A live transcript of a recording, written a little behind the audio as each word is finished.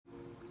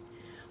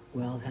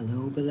Well,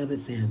 hello,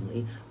 beloved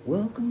family.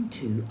 Welcome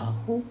to A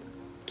Hope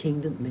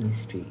Kingdom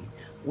Ministry,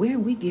 where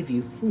we give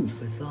you food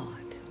for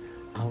thought.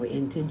 Our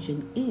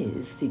intention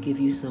is to give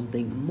you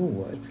something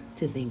more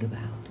to think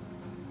about.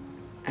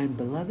 And,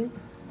 beloved,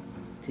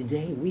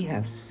 today we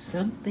have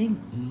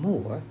something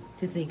more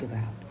to think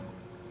about.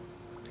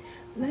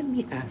 Let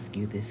me ask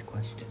you this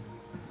question.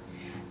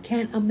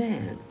 Can a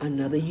man,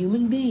 another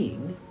human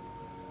being,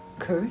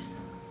 curse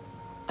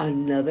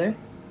another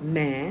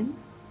man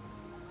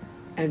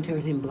and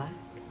turn him black?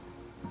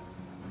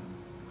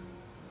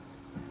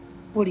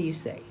 What do you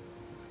say?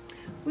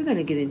 We're going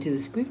to get into the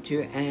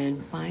scripture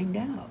and find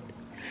out.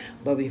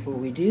 But before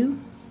we do,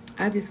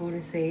 I just want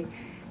to say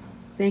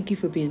thank you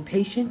for being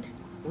patient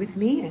with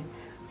me. And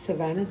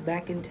Savannah's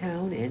back in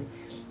town, and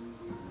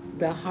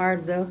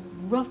the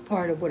rough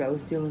part of what I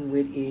was dealing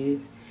with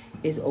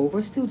is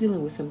over. Still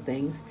dealing with some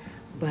things,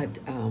 but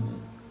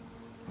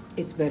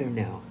it's better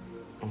now.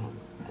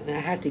 And I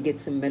had to get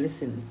some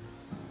medicine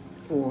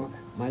for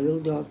my little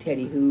dog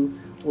Teddy, who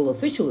will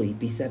officially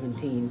be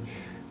 17.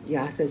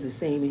 Yah says the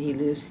same, and he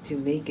lives to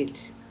make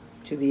it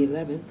to the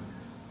 11th.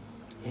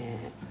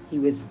 And he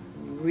was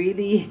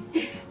really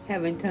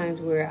having times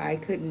where I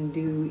couldn't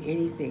do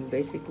anything,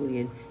 basically,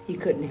 and he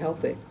couldn't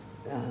help it.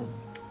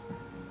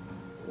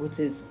 With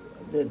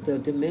the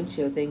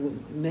dementia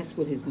thing messed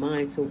with his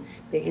mind, so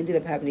they ended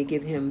up having to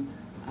give him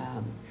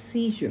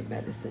seizure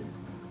medicine.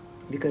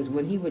 Because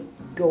when he would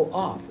go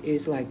off,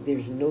 it's like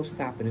there's no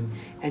stopping him,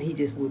 and he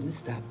just wouldn't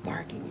stop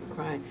barking and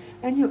crying.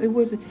 And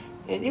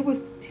it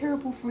was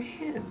terrible for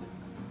him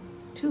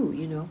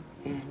too,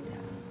 And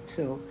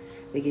so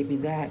they gave me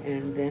that,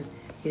 and then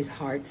his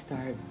heart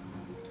started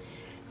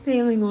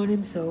failing on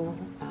him. So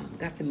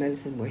got the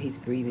medicine where he's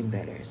breathing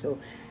better. So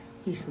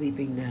he's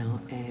sleeping now,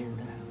 and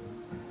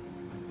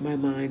my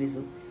mind is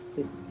a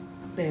bit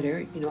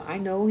better. I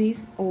know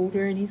he's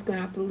older and he's gonna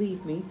have to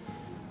leave me.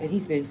 And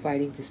he's been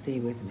fighting to stay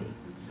with me.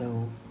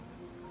 So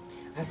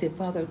I said,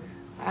 Father,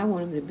 I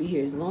want him to be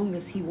here as long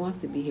as he wants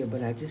to be here,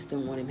 but I just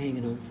don't want him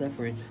hanging on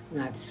suffering,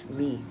 not just for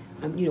me.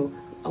 I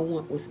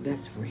want what's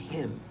best for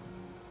him.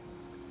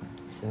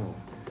 So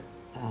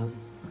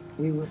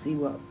we will see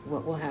what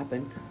will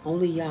happen.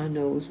 Only Yah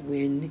knows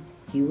when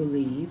he will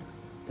leave.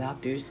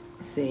 Doctors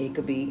say it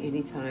could be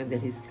any time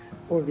that his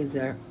organs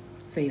are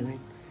failing.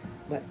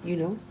 But,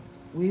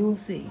 we will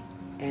see.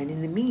 And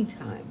in the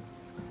meantime,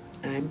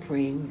 I'm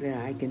praying that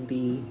I can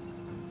be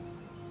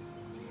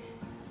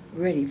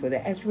ready for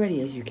that, as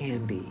ready as you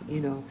can be.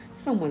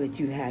 Someone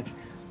that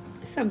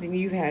something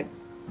you've had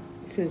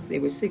since they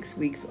were 6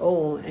 weeks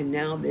old, and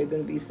now they're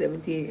going to be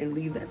 17 and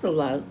leave. That's a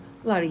lot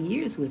of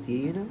years with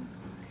you,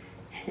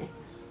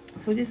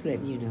 So just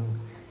letting you know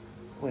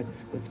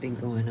what's been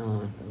going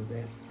on a little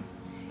bit,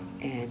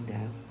 and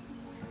a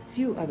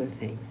few other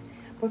things.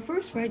 But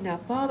first, right now,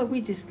 Father,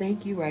 we just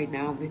thank you right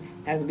now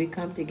as we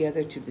come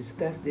together to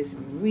discuss this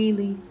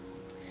really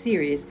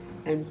serious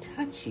and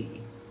touchy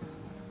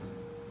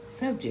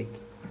subject.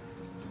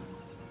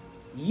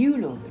 You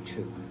know the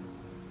truth.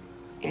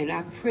 And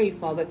I pray,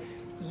 Father,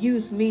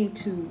 use me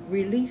to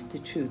release the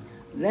truth.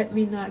 Let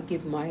me not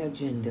give my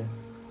agenda,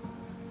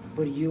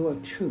 but your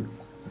truth.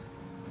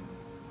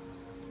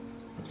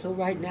 So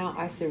right now,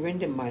 I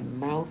surrender my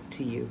mouth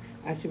to you.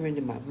 I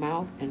surrender my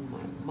mouth and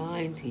my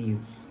mind to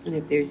you. And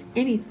if there's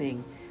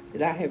anything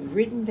that I have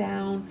written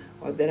down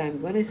or that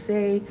I'm going to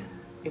say,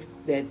 if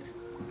that's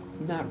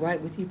not right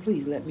with you,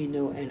 please let me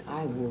know, and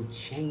I will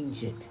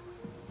change it.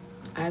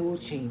 I will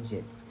change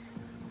it.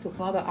 So,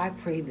 Father, I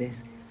pray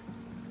this.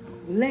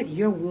 Let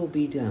your will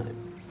be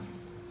done.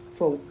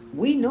 For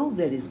we know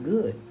that it's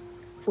good.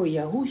 For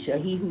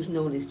Yahusha, he who's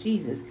known as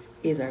Jesus,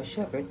 is our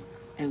shepherd,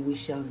 and we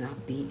shall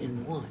not be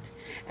in want.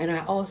 And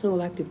I also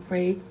like to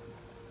pray,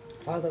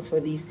 Father, for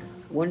these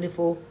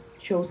wonderful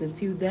chosen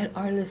few that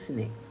are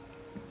listening.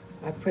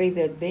 I pray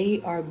that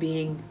they are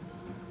being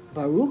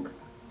Baruch,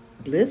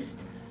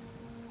 blessed,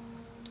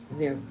 in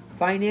their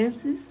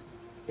finances,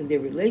 in their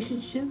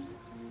relationships,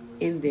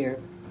 in their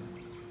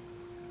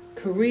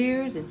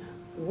careers and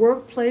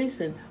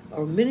workplace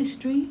or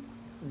ministry,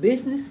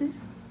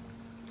 businesses,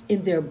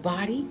 in their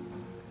body,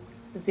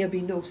 that there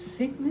be no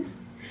sickness,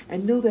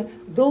 and know that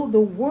though the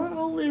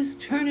world is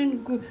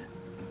turning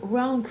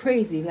around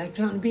crazy, like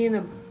trying to be in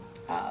a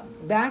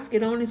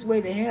basket on its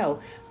way to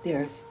hell,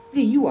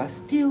 you are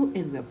still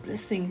in the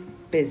blessing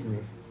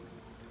business.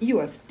 You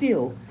are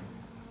still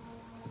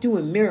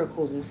doing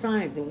miracles and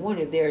signs and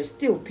wonders. There are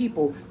still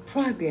people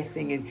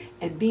progressing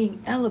and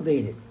being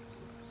elevated.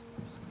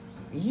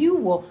 You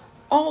will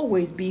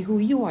always be who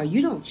you are.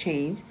 You don't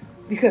change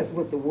because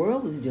what the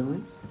world is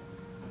doing.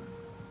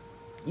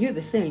 You're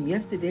the same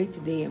yesterday,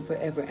 today, and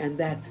forever. And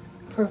that's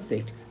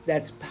perfect.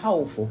 That's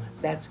powerful.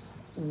 That's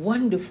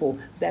wonderful.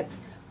 That's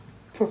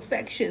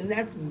perfection.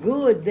 That's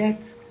good.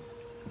 That's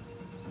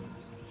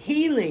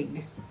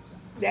healing.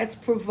 That's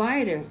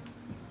provider.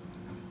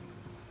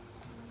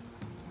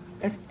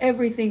 That's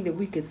everything that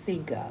we could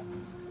think of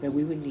that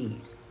we would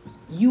need.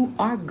 You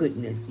are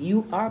goodness.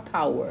 You are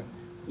power.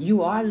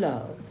 You are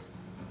love.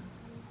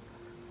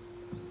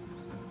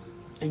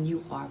 and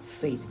you are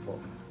faithful.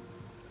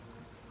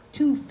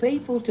 Too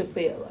faithful to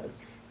fail us.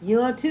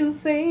 You're too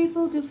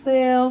faithful to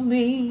fail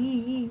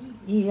me,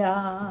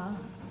 yeah.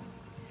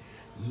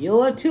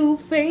 You're too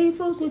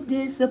faithful to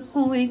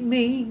disappoint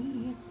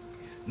me.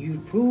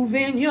 You've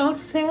proven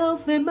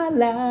yourself in my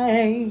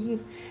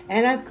life,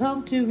 and I've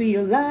come to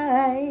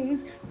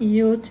realize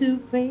you're too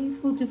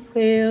faithful to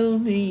fail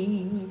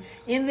me.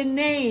 In the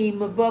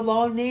name above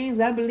all names,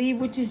 I believe,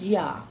 which is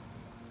Yah.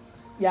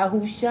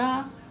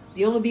 Yahushua,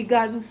 the only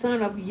begotten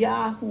Son of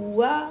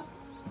Yahuwah,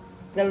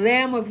 the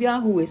Lamb of Yah,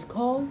 who is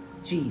called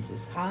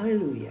Jesus.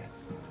 Hallelujah.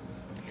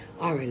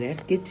 All right,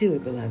 let's get to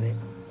it, beloved.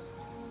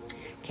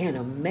 Can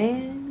a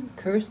man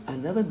curse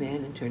another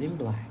man and turn him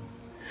black?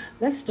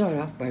 Let's start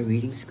off by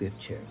reading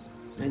scripture.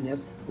 And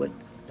that's what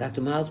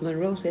Dr. Miles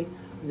Monroe said,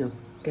 got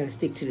to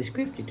stick to the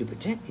scripture to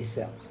protect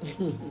yourself.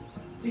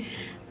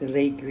 The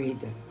late, great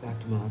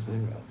Dr. Miles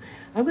Monroe.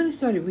 I'm going to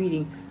start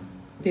reading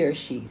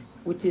Bereshit,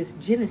 which is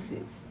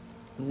Genesis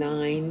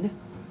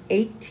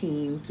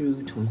 9:18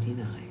 through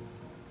 29.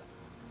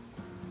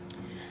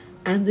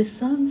 And the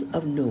sons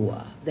of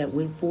Noah that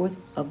went forth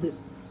of the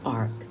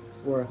ark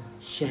were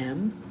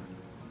Shem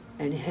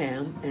and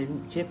Ham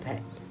and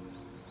Japheth.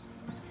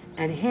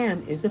 And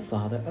Ham is the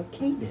father of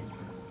Canaan.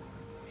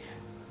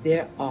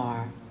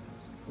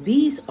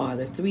 These are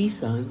the three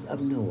sons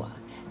of Noah,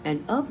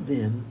 and of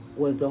them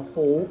was the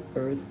whole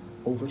earth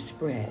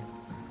overspread.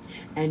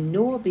 And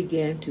Noah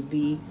began to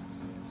be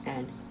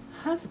an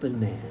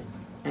husbandman,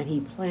 and he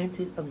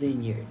planted a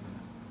vineyard.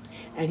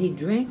 And he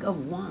drank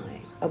of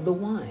the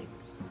wine,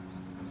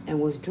 and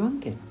was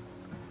drunken,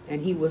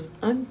 and he was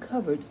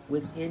uncovered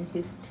within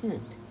his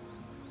tent.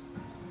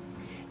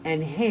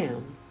 And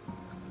Ham,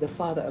 the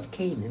father of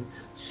Canaan,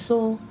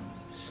 saw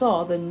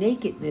the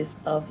nakedness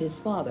of his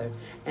father,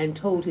 and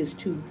told his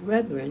two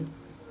brethren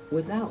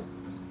without.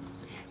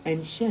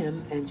 And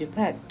Shem and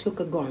Japheth took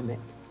a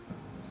garment,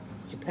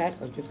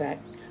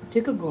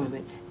 took a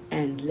garment,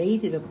 and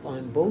laid it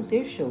upon both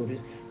their shoulders,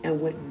 and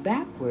went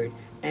backward,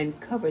 and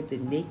covered the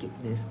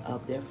nakedness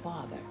of their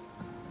father.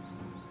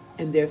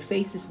 And their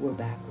faces were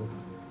backward,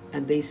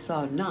 and they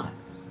saw not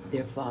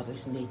their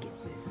father's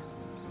nakedness.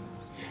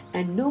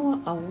 And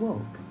Noah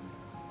awoke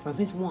from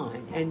his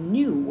wine, and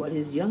knew what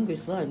his younger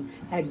son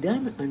had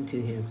done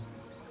unto him.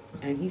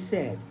 And he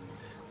said,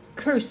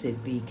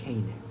 Cursed be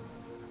Canaan,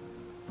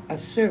 a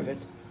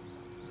servant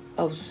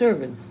of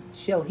servants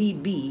shall he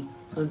be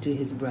unto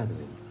his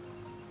brethren.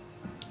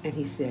 And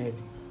he said,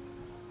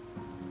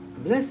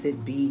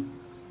 Blessed be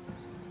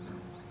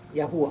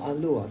Yahuwah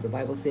Allah, the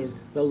Bible says,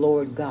 the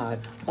Lord God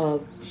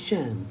of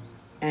Shem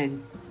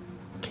and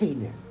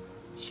Canaan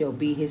shall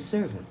be his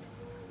servant.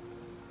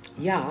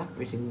 Yah,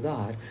 written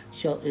God,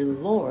 shall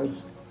enlarge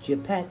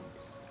Japheth,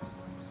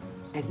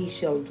 and he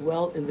shall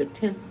dwell in the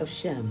tents of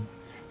Shem,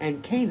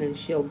 and Canaan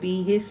shall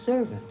be his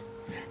servant.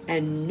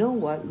 And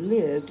Noah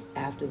lived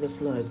after the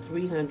flood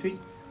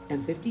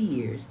 350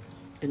 years,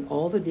 and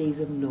all the days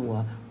of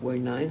Noah were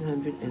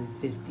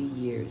 950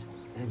 years,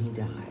 and he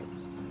died.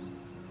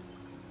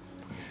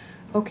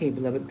 Okay,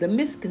 beloved, the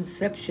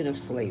misconception of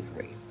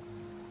slavery.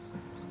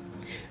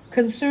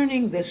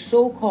 Concerning the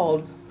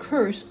so-called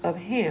curse of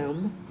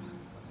Ham,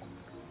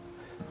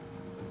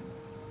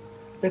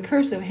 the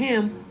curse of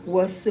Ham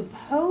was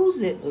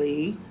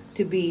supposedly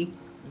to be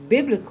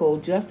biblical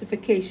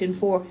justification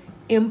for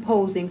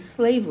imposing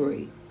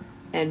slavery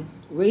and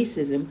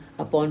racism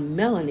upon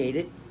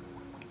melanated,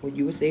 what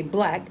you would say,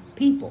 black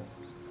people.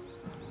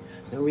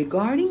 Now,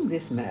 regarding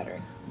this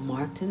matter,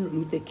 Martin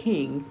Luther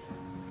King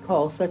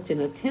called such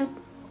an attempt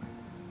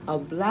a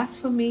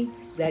blasphemy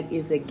that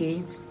is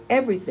against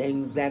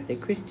everything that the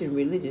Christian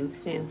religion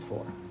stands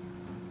for.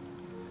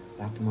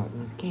 Dr. Martin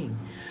Luther King.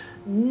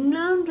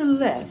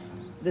 Nonetheless,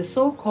 the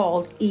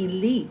so-called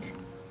elite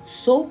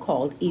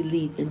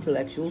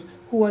intellectuals,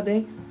 who are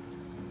they?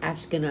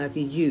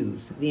 Ashkenazi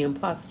Jews, the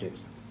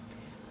imposters,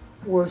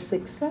 were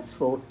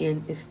successful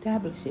in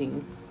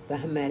establishing the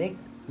Hamitic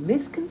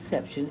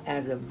misconception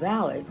as a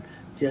valid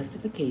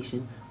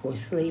justification for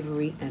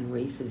slavery and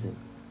racism.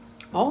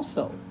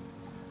 Also,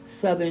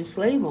 Southern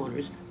slave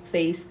owners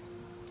faced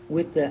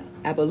with the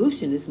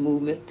abolitionist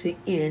movement to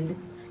end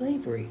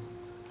slavery.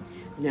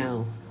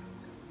 Now,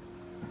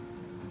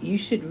 you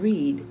should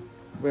read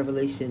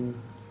Revelation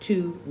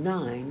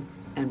 2:9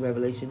 and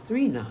Revelation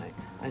 3:9.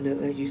 I know,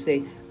 as you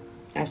say,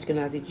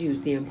 Ashkenazi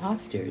Jews, the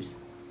imposters.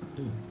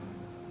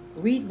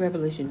 Read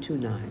Revelation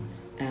 2:9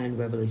 and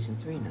Revelation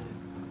 3:9.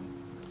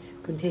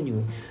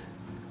 Continuing.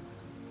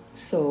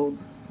 So,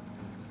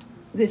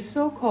 this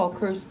so-called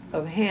curse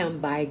of Ham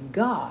by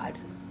God,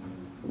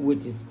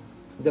 which is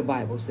the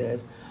Bible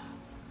says,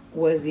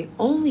 was the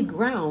only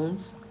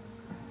grounds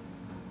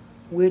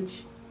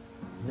which,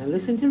 now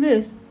listen to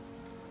this,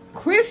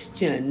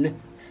 Christian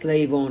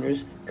slave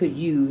owners could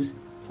use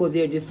for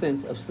their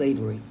defense of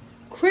slavery.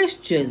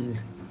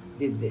 Christians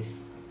did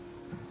this.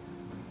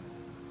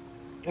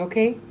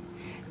 Okay?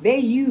 They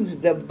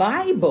used the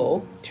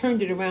Bible,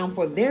 turned it around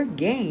for their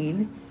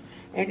gain,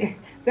 and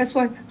that's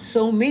why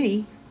so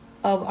many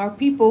of our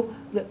people,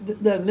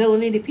 the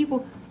melanated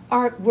people,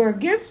 were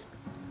against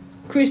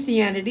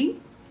Christianity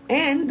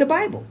and the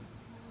Bible.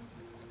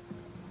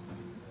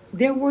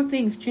 There were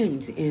things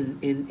changed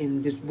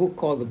in this book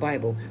called the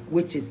Bible,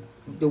 which is,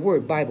 the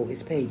word Bible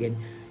is pagan.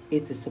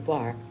 It's a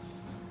sapar.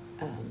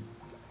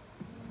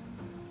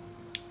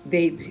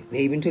 They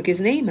even took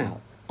his name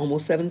out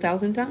almost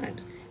 7,000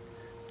 times.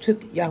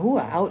 Took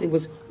Yahuwah out. It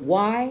was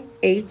YHUH.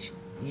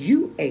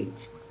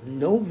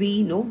 No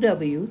V, no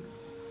W.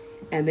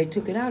 And they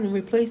took it out and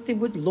replaced it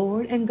with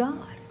Lord and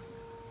God.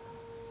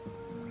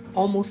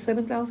 Almost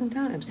 7,000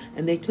 times.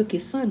 And they took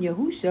his son,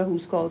 Yahusha,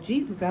 who's called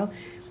Jesus, out,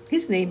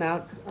 his name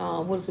out,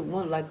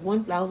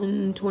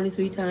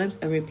 1,023 times,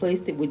 and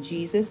replaced it with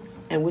Jesus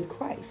and with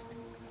Christ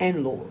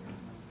and Lord.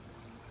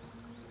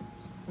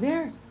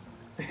 There.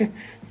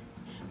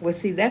 Well,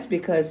 see, that's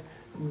because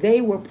they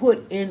were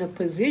put in a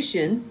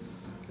position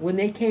when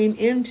they came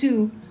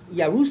into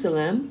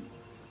Jerusalem,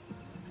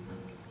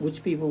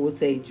 which people would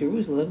say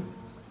Jerusalem.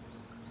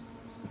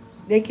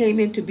 They came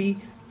in to be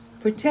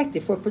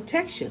protected, for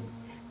protection.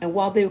 And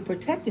while they were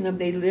protecting them,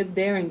 they lived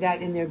there and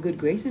got in their good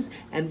graces,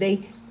 and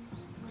they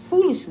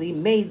foolishly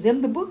made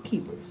them the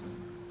bookkeepers.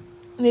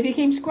 And they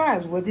became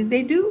scribes. What did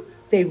they do?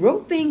 They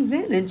wrote things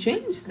in and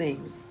changed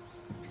things.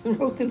 And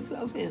wrote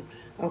themselves in.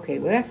 Okay,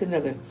 well, that's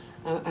another.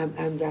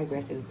 I'm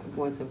digressing. I'm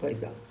going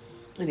someplace else.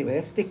 Anyway,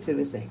 let's stick to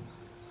the thing.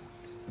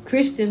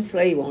 Christian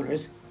slave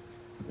owners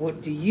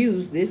want to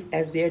use this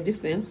as their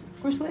defense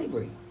for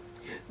slavery.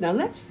 Now,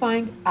 let's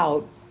find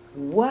out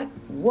what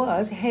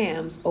was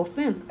Ham's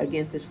offense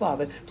against his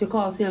father to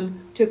cause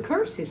him to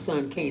curse his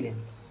son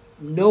Canaan.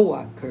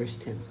 Noah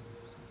cursed him.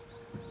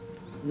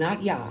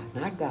 Not Yah,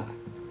 not God.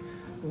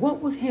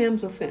 What was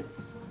Ham's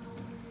offense?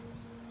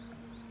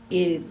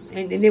 And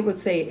it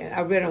would say,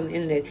 I read on the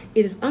internet,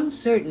 it is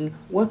uncertain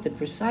what the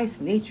precise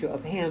nature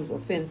of Ham's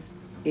offense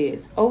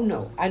is. Oh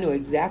no, I know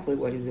exactly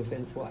what his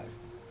offense was.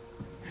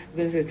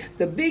 Then it says,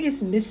 the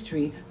biggest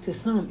mystery to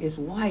some is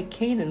why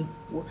Canaan,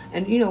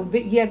 and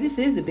this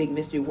is the big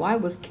mystery. Why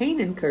was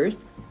Canaan cursed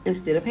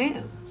instead of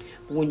Ham?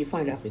 But when you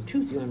find out the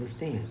truth, you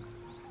understand.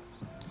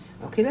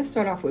 Okay, let's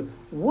start off with,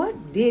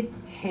 what did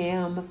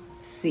Ham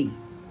see?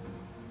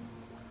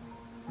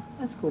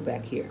 Let's go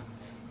back here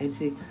and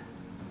see.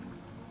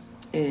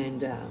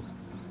 And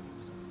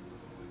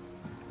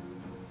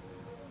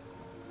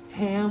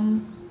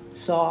Ham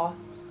saw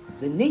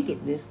the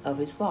nakedness of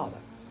his father,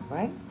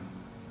 right?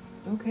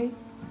 Okay.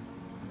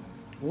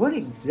 What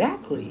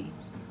exactly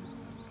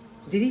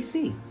did he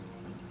see?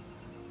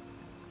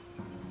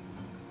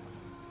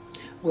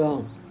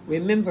 Well,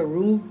 remember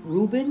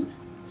Reuben's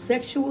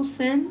sexual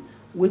sin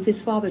with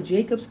his father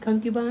Jacob's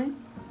concubine?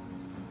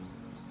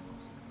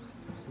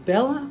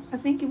 Bella, I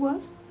think it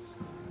was.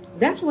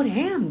 That's what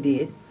Ham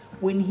did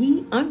when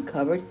he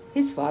uncovered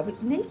his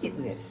father's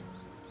nakedness.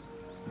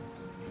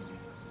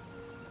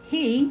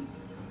 He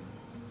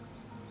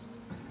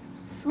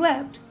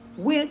slept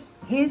with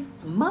his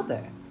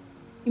mother.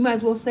 You might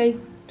as well say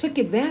took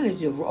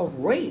advantage of or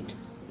raped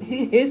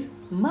his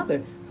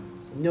mother,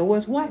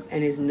 Noah's wife.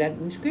 And isn't that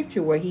in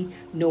scripture where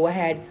Noah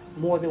had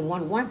more than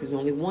one wife? There's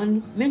only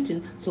one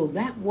mentioned, so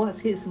that was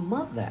his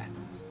mother.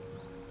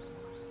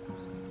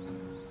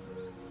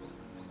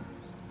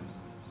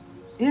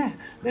 Yeah,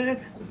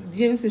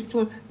 Genesis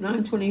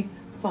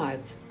 9:25.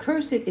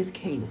 Cursed is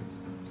Canaan.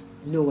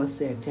 Noah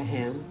said to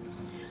Ham,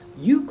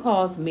 you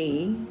caused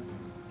me.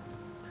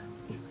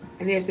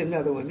 And there's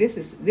another one. This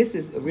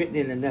is written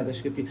in another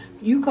scripture.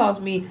 You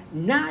caused me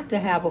not to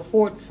have a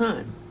fourth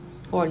son,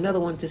 or another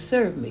one to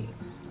serve me.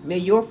 May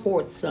your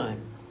fourth son,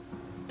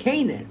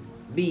 Canaan,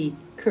 be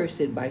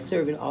cursed by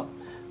serving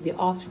the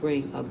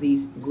offspring of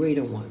these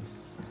greater ones.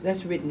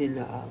 That's written in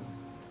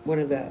one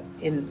of the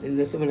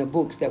some of the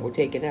books that were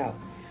taken out.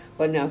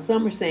 But now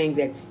some are saying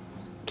that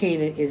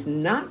Canaan is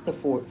not the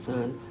fourth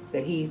son,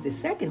 that he's the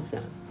second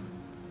son.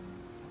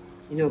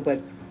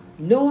 But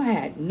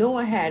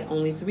Noah had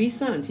only 3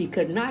 sons. He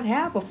could not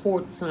have a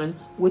fourth son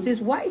with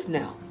his wife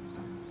now.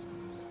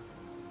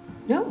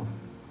 No.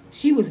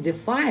 She was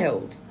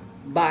defiled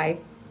by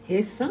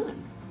his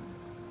son,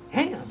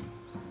 Ham.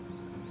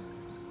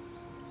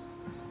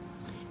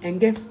 And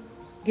guess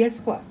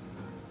what?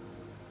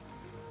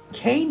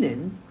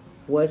 Canaan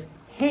was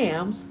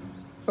Ham's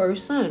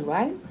first son,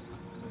 right?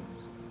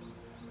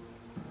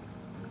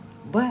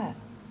 But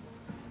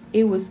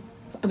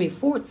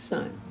fourth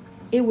son.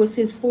 It was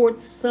his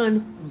fourth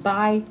son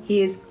by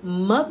his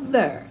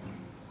mother.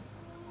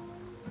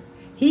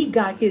 He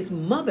got his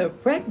mother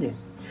pregnant.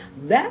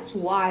 That's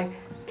why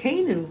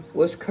Canaan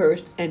was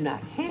cursed and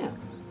not Ham.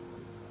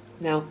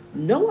 Now,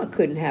 Noah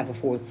couldn't have a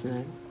fourth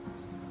son,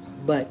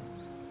 but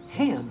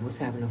Ham was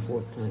having a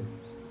fourth son.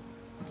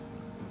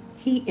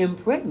 He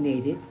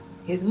impregnated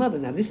his mother.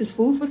 Now, this is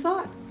food for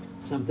thought.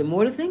 Something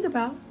more to think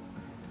about.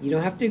 You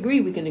don't have to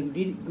agree. We can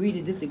agree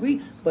to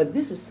disagree, but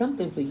this is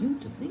something for you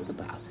to think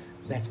about.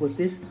 That's what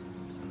this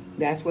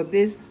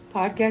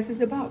podcast is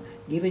about,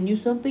 giving you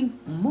something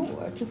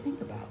more to think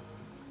about.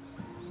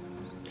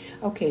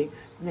 Okay,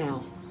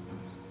 now,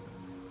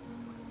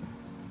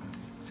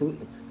 so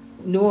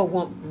Noah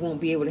won't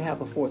be able to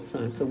have a fourth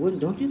son. So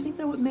don't you think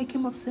that would make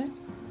him upset?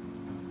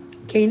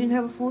 Canaan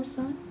have a fourth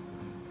son?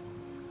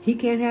 He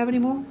can't have any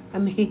more? I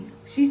mean,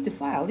 she's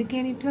defiled. He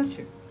can't even touch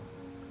her.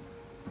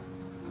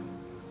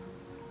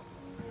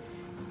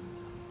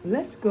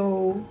 Let's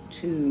go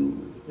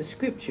to the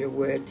scripture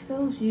where it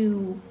tells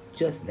you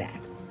just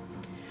that.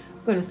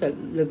 We're going to start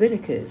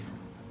Leviticus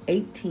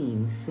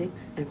 18,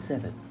 6 and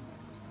 7.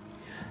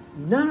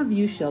 None of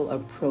you shall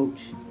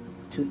approach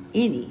to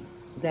any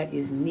that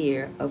is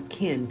near of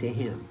kin to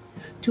him,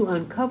 to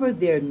uncover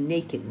their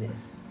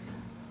nakedness.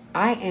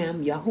 I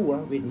am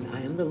Yahuwah, written,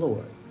 I am the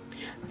Lord.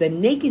 The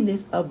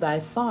nakedness of thy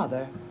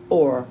father,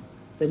 or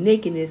the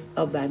nakedness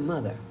of thy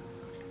mother,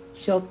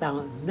 shalt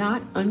thou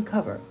not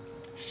uncover.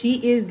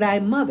 She is thy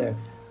mother.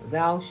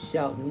 Thou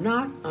shalt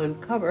not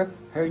uncover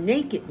her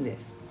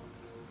nakedness.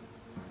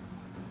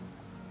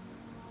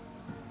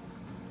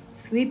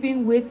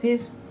 Sleeping with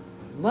his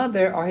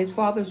mother or his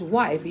father's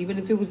wife, even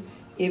if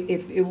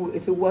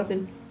it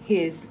wasn't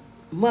his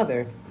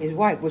mother, his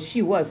wife, but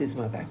she was his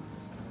mother,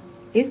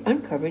 is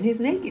uncovering his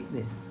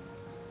nakedness.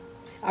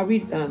 I'll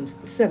read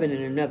 7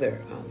 in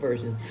another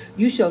version.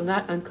 You shall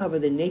not uncover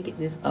the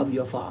nakedness of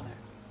your father.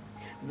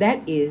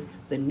 That is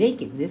the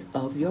nakedness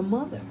of your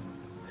mother.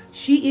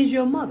 She is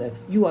your mother.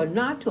 You are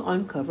not to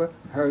uncover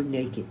her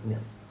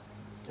nakedness.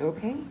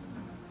 Okay?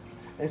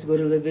 Let's go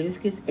to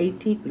Leviticus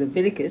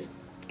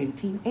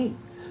 18:8.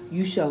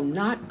 You shall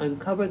not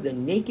uncover the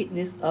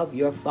nakedness of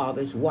your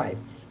father's wife.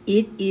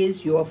 It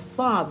is your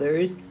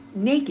father's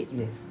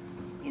nakedness.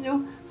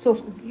 So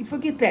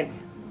forget that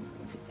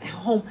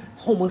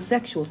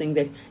homosexual thing,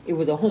 that it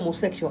was a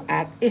homosexual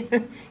act.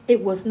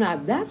 It was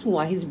not. That's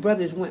why his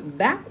brothers went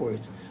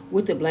backwards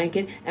with the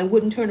blanket and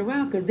wouldn't turn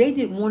around, because they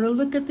didn't want to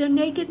look at their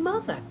naked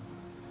mother.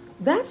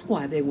 That's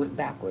why they went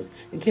backwards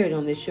and carried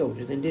on their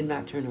shoulders and did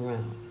not turn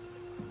around.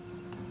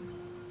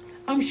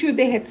 I'm sure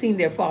they had seen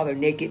their father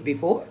naked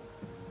before.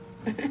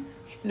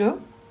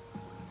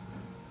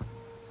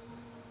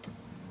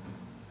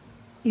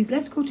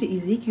 Let's go to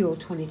Ezekiel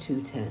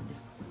 22:10.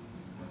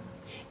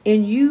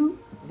 In you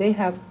they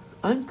have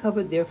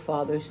uncovered their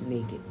father's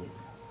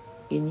nakedness.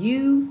 In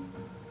you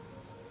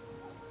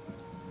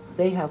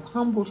they have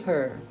humbled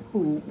her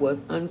who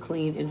was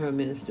unclean in her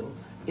ministerial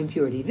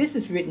impurity. This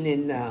is written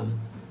in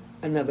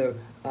another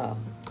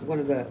one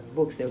of the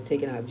books that were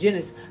taken out.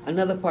 Genesis,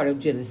 another part of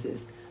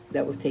Genesis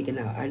that was taken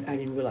out. I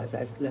didn't realize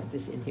I left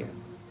this in here.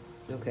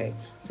 Okay,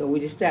 so we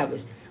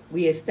established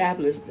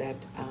that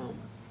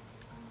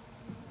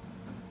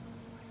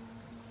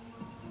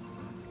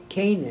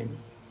Canaan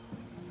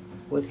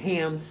was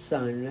Ham's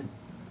son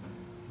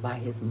by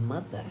his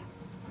mother.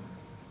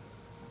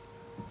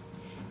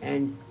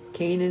 And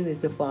Canaan is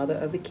the father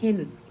of the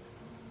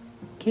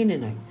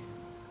Canaanites.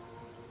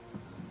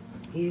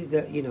 He's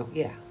the,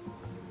 yeah.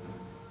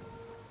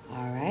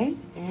 All right,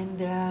 and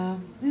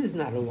this is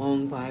not a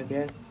long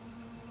podcast.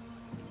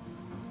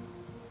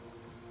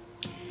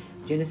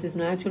 Genesis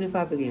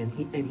 9:25 again.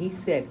 He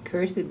said,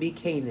 "Cursed be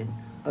Canaan,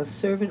 a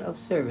servant of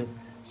servants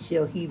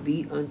shall he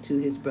be unto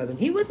his brethren."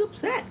 He was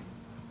upset.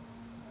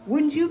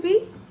 Wouldn't you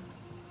be?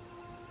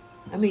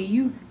 I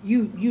mean,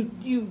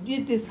 you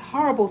did this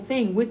horrible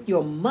thing with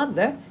your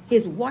mother,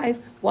 his wife,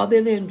 while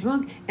they're there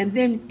drunk, and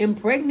then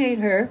impregnate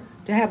her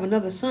to have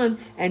another son,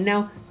 and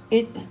now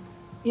it,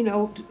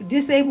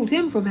 disabled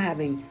him from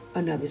having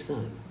another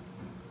son.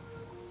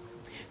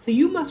 So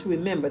you must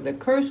remember, the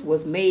curse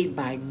was made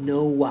by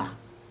Noah.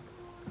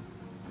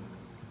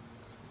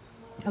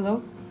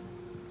 Hello?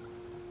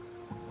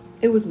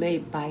 It was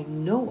made by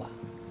Noah.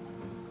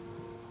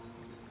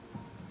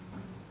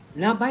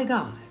 Not by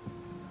God.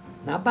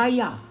 Not by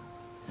Yah.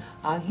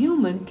 A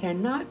human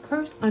cannot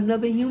curse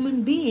another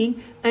human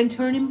being and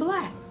turn him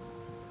black.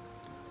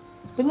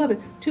 Beloved,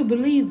 to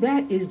believe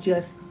that is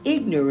just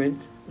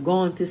ignorance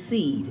gone to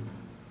seed.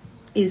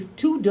 Is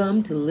too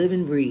dumb to live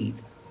and breathe.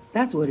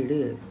 That's what it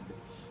is.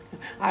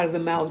 Out of the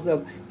mouths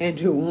of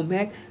Andrew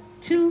Womack.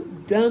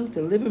 Too dumb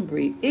to live and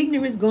breathe.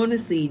 Ignorance gone to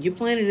seed. You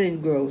plant it and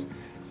it grows.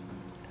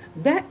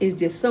 That is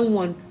just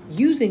someone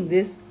using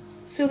this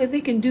so that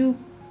they can do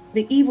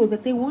the evil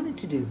that they wanted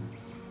to do.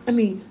 I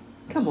mean,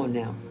 come on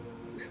now.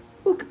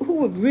 Who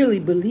would really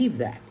believe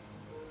that?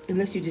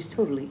 Unless you're just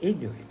totally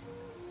ignorant.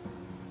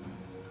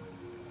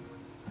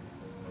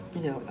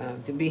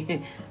 To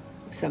be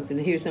something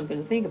to hear, something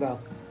to think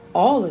about.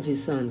 All of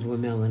his sons were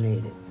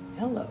melanated.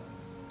 Hello.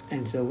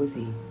 And so was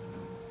he.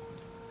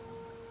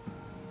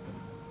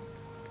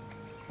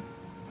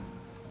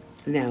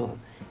 Now,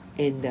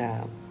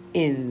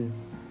 in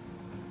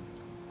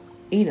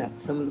Enoch,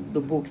 some of the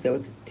books that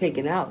was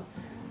taken out,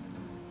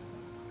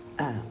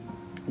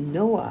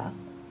 Noah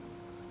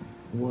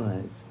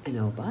was an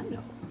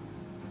albino.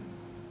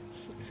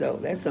 So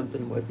that's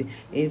something was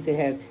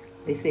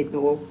they said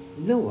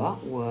Noah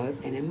was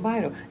an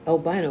albino.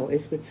 Albino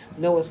is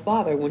Noah's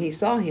father. When he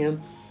saw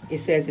him, it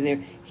says in there,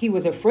 he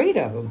was afraid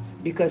of him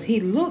because he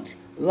looked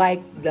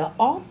like the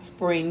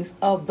offsprings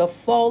of the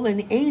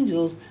fallen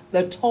angels,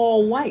 the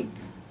tall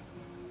whites.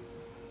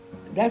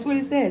 That's what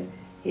it says.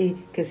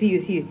 Because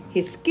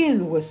his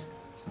skin was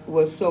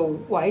was so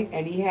white,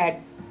 and he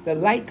had the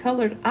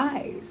light-colored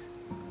eyes.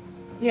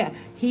 Yeah,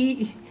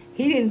 he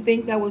didn't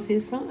think that was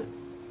his son.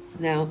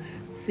 Now,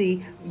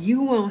 see,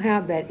 you won't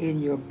have that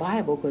in your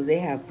Bible because they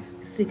have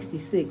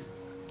 66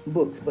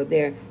 books, but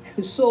there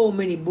are so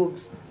many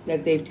books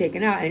that they've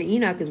taken out, and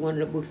Enoch is one of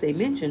the books they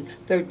mentioned.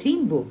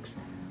 13 books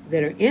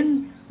that are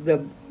in the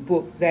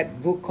book,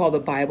 that book called the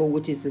Bible,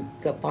 which is the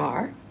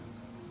Sefer.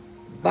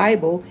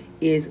 Bible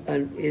is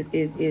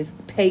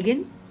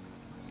pagan,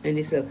 and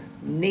it's a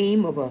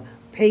name of a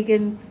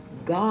pagan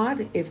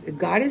god, if a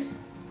goddess.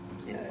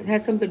 It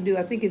has something to do.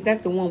 I think, is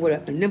that the one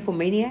with a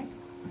nymphomaniac?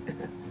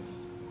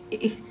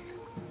 It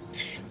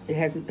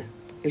hasn't.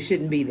 It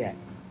shouldn't be that.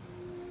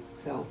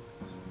 So,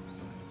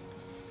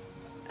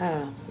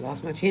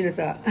 lost my train of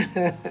thought.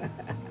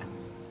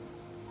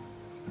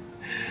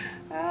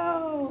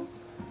 Oh.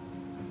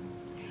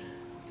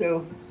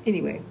 So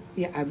anyway,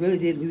 yeah, I really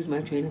did lose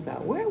my train of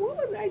thought. What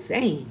was I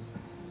saying?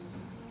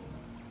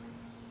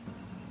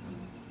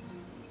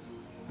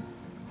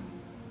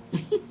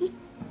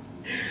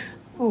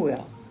 Oh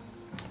well.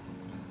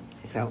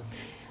 So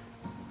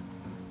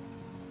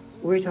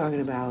we're talking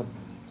about,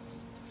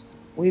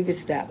 we've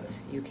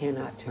established you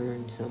cannot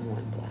turn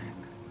someone black.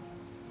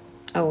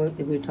 Oh,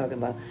 we're talking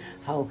about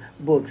how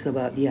books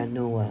about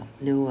Noah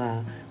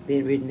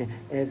being written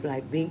as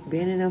like being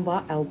an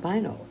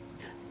albino.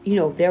 You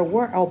know, there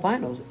were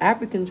albinos.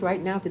 Africans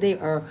right now today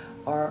are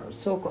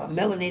so-called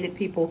melanated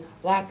people,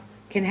 black,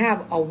 can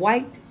have a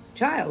white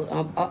child,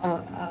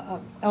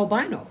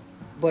 albino,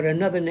 but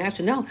another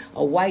nationality,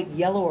 a white,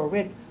 yellow, or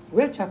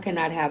red child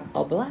cannot have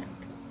a black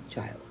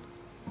child.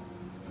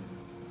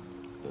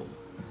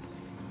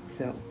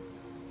 So,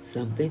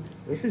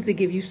 this is to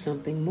give you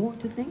something more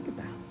to think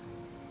about.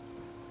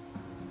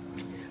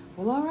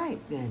 Well, all right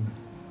then.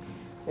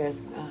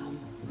 There's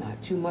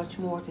not too much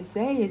more to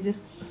say. It's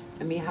just,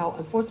 how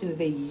unfortunate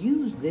they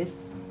use this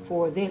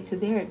to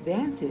their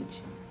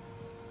advantage,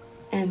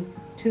 and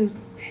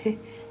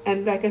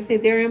and like I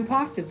said, they're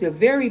imposters. They're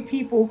very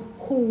people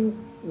who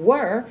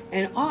were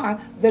and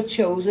are the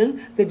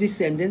chosen, the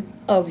descendants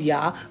of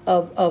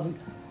of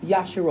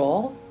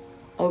Yasharal,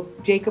 of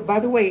Jacob. By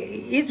the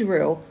way,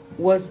 Israel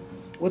was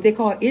what they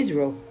call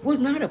Israel was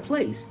not a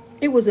place.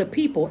 It was a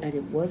people, and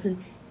it wasn't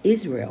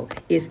Israel.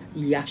 It's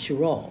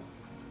Yasharal.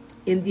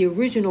 In the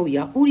original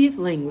Yahudic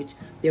language,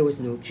 there was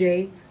no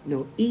J,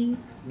 no E,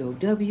 no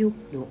W,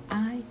 no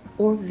I,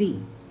 or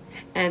V.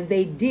 And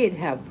they did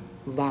have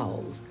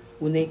vowels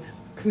when they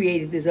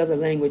created this other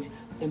language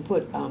and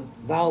put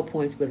vowel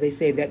points, but they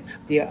say that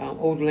the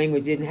old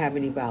language didn't have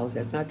any vowels.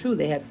 That's not true.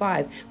 They had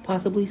 5,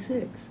 possibly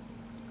 6.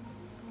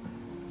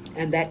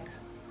 And that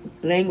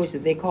language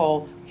that they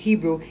call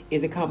Hebrew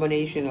is a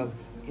combination of,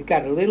 it's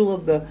got a little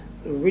of the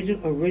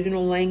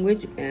original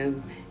language,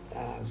 and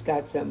it's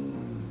got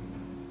some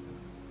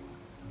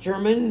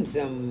German,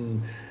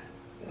 some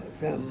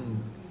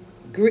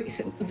Greek,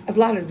 a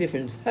lot of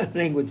different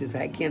languages.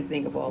 I can't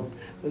think of all,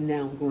 but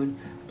now I'm going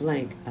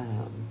blank.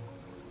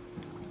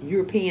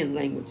 European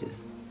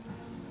languages,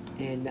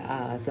 and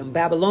some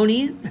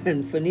Babylonian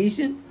and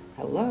Phoenician.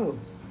 Hello.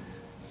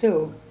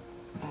 So,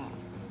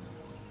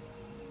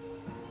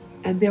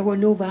 and there were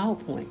no vowel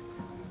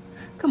points.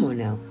 Come on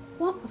now.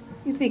 What,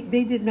 you think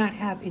they did not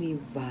have any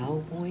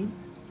vowel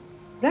points?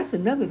 That's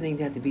another thing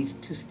to have to be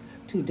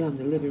too dumb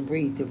to live and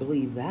breathe to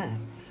believe that.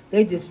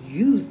 They just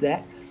use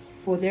that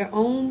for their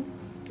own,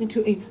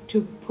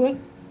 to put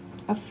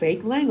a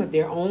fake language,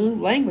 their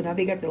own language. Now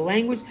they got the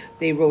language,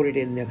 they wrote it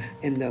in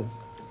the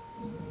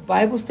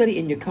Bible study,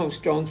 in your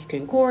Strong's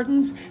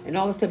Concordance, and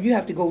all this stuff. You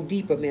have to go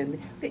deeper, man.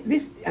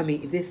 This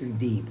is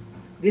deep.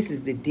 This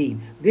is the deep.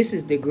 This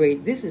is the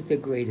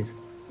greatest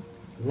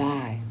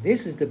lie.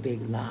 This is the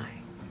big lie.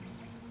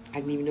 I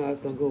didn't even know I was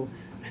going to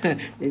go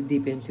this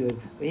deep into it.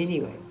 But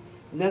anyway,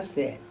 enough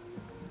said.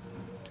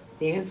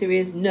 The answer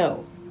is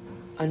no.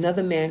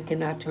 Another man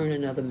cannot turn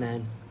another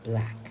man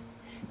black.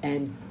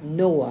 And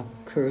Noah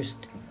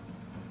cursed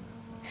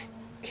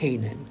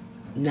Canaan,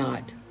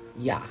 not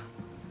Yah.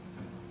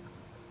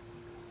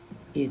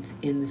 It's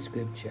in the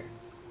scripture.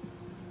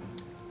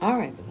 All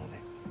right, beloved.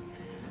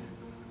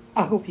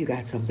 I hope you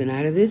got something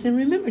out of this. And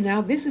remember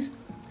now, this is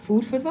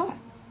food for thought.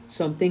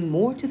 Something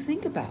more to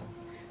think about.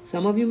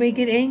 Some of you may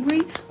get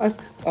angry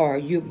or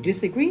you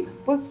disagree,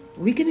 but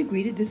we can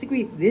agree to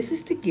disagree. This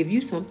is to give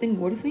you something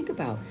more to think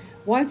about.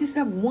 Why just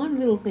have one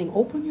little thing?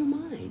 Open your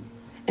mind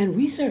and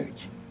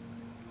research.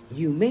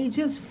 You may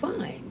just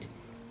find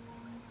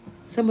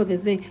some of the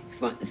things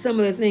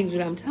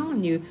that I'm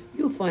telling you,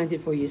 you'll find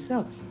it for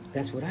yourself.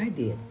 That's what I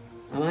did.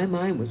 My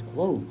mind was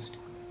closed.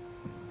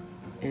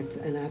 And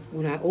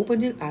when I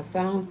opened it, I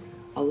found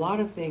a lot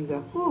of things,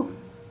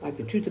 like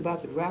the truth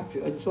about the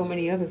rapture and so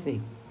many other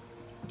things.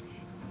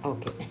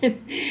 Okay,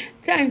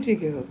 time to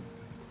go.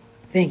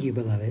 Thank you,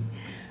 beloved.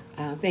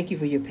 Thank you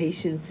for your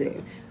patience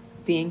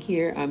being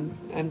here.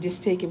 I'm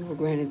just taking for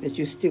granted that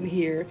you're still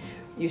here.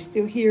 You're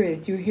still here,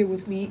 and that you're here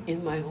with me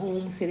in my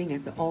home, sitting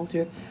at the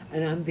altar,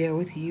 and I'm there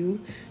with you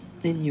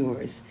and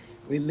yours.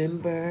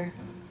 Remember,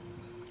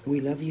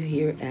 we love you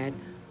here at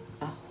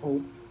A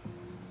Hope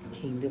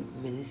Kingdom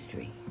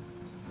Ministry.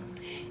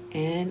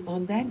 And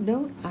on that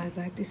note, I'd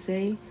like to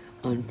say,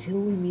 until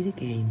we meet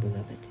again,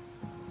 beloved,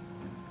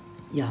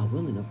 Yah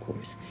willing, of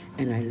course,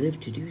 and I live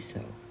to do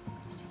so.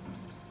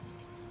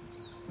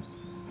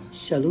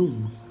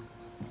 Shalom.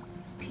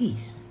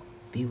 Peace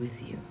be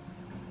with you.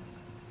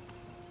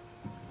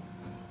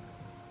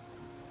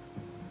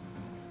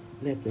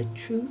 Let the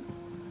truth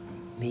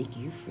make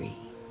you free.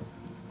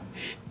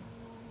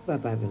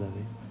 Bye-bye,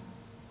 beloved.